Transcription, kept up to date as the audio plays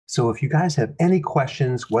So if you guys have any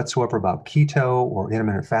questions whatsoever about keto or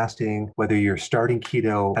intermittent fasting, whether you're starting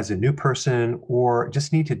keto as a new person or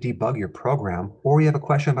just need to debug your program, or you have a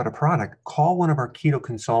question about a product, call one of our keto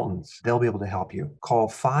consultants. They'll be able to help you. Call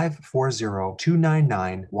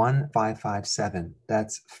 540-299-1557.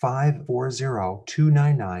 That's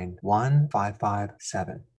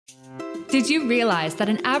 540-299-1557. Did you realize that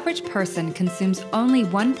an average person consumes only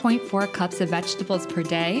 1.4 cups of vegetables per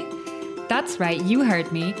day? That's right, you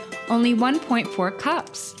heard me. Only 1.4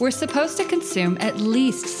 cups. We're supposed to consume at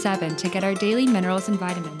least 7 to get our daily minerals and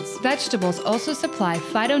vitamins. Vegetables also supply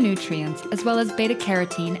phytonutrients as well as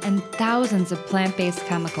beta-carotene and thousands of plant-based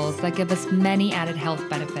chemicals that give us many added health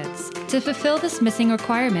benefits. To fulfill this missing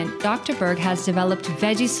requirement, Dr. Berg has developed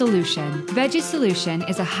Veggie Solution. Veggie Solution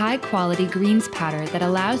is a high-quality greens powder that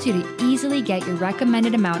allows you to easily get your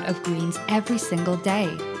recommended amount of greens every single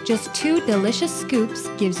day. Just 2 delicious scoops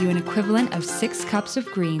gives you an equivalent of 6 cups of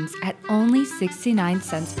greens at only 69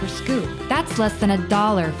 cents per scoop. That's less than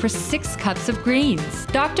 $1 for 6 cups of greens.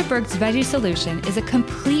 Dr. Berg's Veggie Solution is a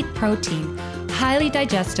complete protein, highly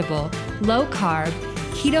digestible, low carb,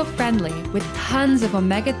 keto-friendly with tons of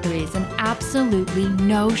omega-3s and absolutely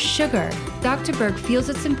no sugar. Dr. Berg feels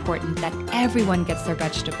it's important that everyone gets their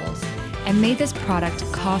vegetables and made this product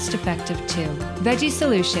cost-effective too. Veggie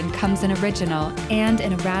Solution comes in original and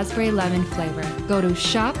in a raspberry lemon flavor. Go to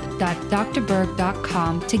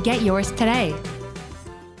shop.drberg.com to get yours today.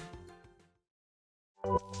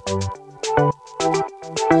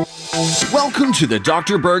 Welcome to the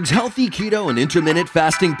Dr. Berg's Healthy Keto and Intermittent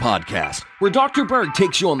Fasting Podcast, where Dr. Berg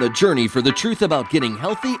takes you on the journey for the truth about getting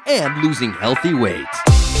healthy and losing healthy weight.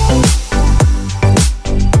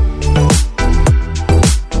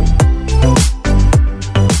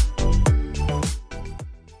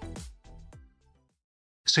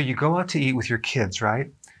 So you go out to eat with your kids,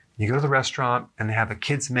 right? You go to the restaurant and they have a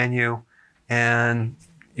kids menu, and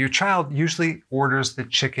your child usually orders the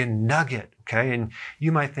chicken nugget, okay? And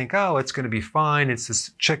you might think, oh, it's going to be fine. It's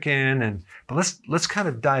this chicken, but let's kind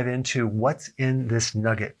of dive into what's in this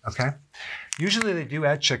nugget, okay? Usually they do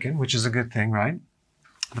add chicken, which is a good thing, right?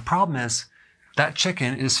 The problem is that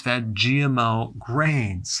chicken is fed GMO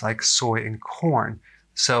grains like soy and corn,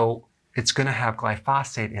 so it's going to have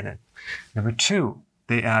glyphosate in it. Number 2,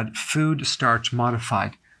 they add food starch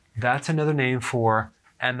modified. That's another name for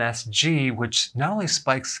MSG, which not only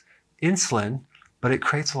spikes insulin, but it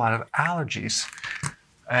creates a lot of allergies.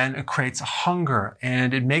 And it creates hunger,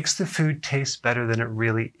 and it makes the food taste better than it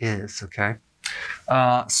really is, okay?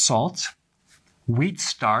 Salt, wheat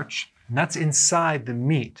starch, and that's inside the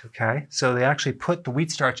meat, okay? So they actually put the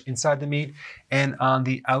wheat starch inside the meat and on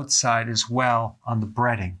the outside as well on the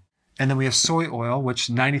breading. And then we have soy oil, which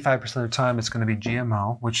 95% of the time it's going to be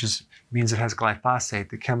GMO, which means it has glyphosate,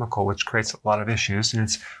 the chemical, which creates a lot of issues. And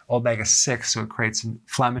it's omega-6, so it creates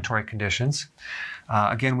inflammatory conditions.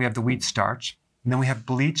 Again, we have the wheat starch. And then we have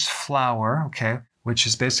bleached flour, okay, which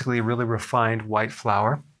is basically a really refined white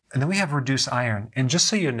flour. And then we have reduced iron. And just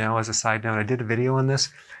so you know, as a side note, I did a video on this.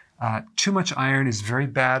 Too much iron is very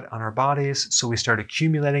bad on our bodies, so we start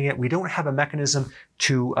accumulating it. We don't have a mechanism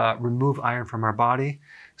to remove iron from our body.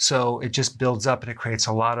 So it just builds up and it creates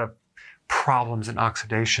a lot of problems in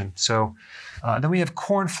oxidation. So then we have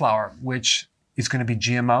corn flour, which is going to be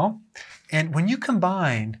GMO. And when you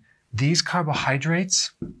combine these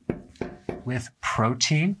carbohydrates with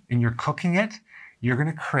protein and you're cooking it, you're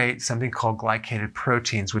going to create something called glycated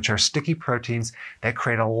proteins, which are sticky proteins that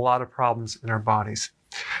create a lot of problems in our bodies.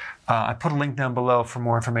 I put a link down below for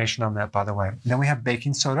more information on that, by the way. Then we have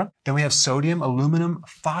baking soda. Then we have sodium aluminum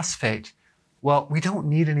phosphate. Well, we don't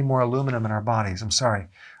need any more aluminum in our bodies. I'm sorry.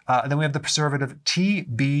 Then we have the preservative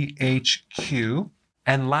TBHQ.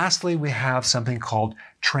 And lastly, we have something called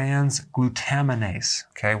transglutaminase.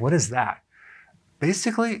 Okay, what is that?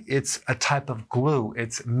 Basically, it's a type of glue.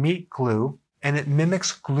 It's meat glue, and it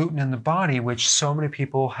mimics gluten in the body, which so many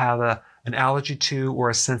people have an allergy to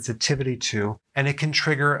or a sensitivity to. And it can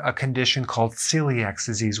trigger a condition called celiac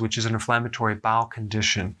disease, which is an inflammatory bowel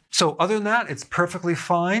condition. So other than that, it's perfectly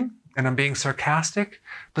fine. And I'm being sarcastic,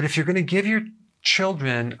 but if you're going to give your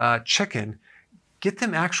children chicken, get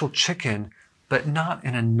them actual chicken, but not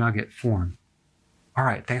in a nugget form. All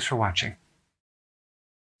right, thanks for watching.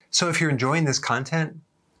 So if you're enjoying this content,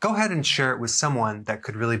 go ahead and share it with someone that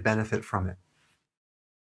could really benefit from it.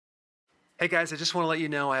 Hey guys, I just want to let you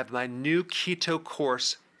know I have my new keto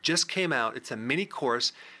course just came out. It's a mini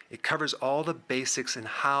course. It covers all the basics and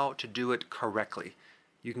how to do it correctly.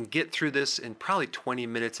 You can get through this in probably 20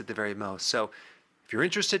 minutes at the very most. So if you're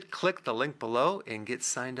interested, click the link below and get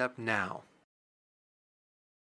signed up now.